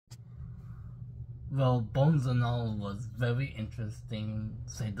Well, Bones and All was very interesting,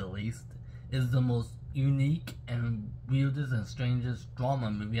 to say the least. It's the most unique and weirdest and strangest drama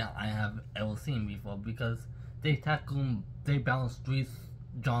movie I have ever seen before because they balance three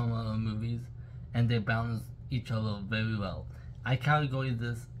genre of movies and they balance each other very well. I categorize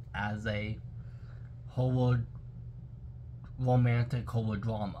this as a horror romantic horror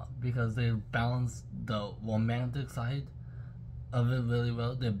drama because they balance the romantic side of it really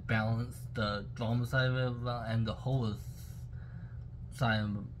well. They balance the drama side of it well and the horror side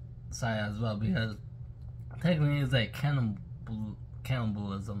as well because technically it's a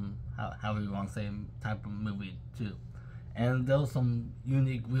cannibalism, however you want to say, type of movie too. And there's some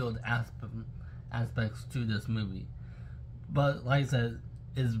unique, weird aspects to this movie. But like I said,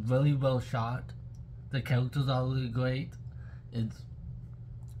 it's really well shot. The characters are really great. Its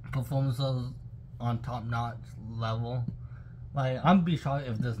performances on top notch level. Like, I'm be shocked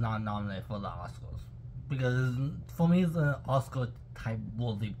if this is not nominated for the Oscars because for me it's an Oscar type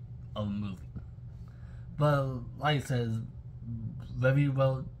worthy of a movie. But like I said, it's very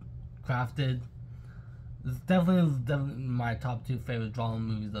well crafted. It's definitely my top two favorite drama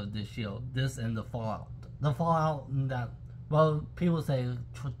movies of this year. This and The Fallout. The Fallout that, well, people say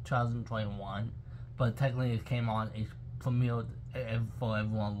 2021, but technically it came on a premiered for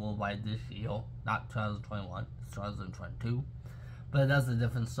everyone worldwide this year, not 2021, it's 2022. But that's a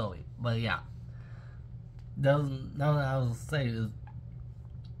different story. But yeah, now that I will say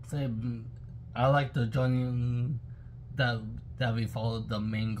I like the journey that we followed the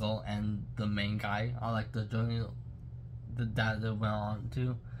main girl and the main guy. I like the journey that they went on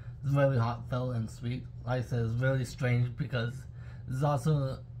to. It's very heartfelt and sweet. Like I said, it's really strange because it's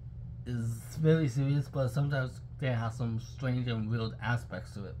also is very serious, but sometimes they have some strange and weird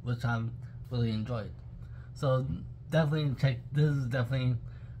aspects to it, which I'm really enjoyed. So definitely check. This is definitely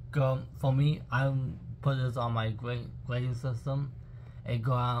go for me. I put this on my grading system and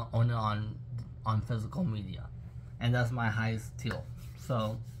go out on it on physical media, and that's my highest tier.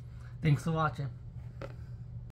 So thanks for watching.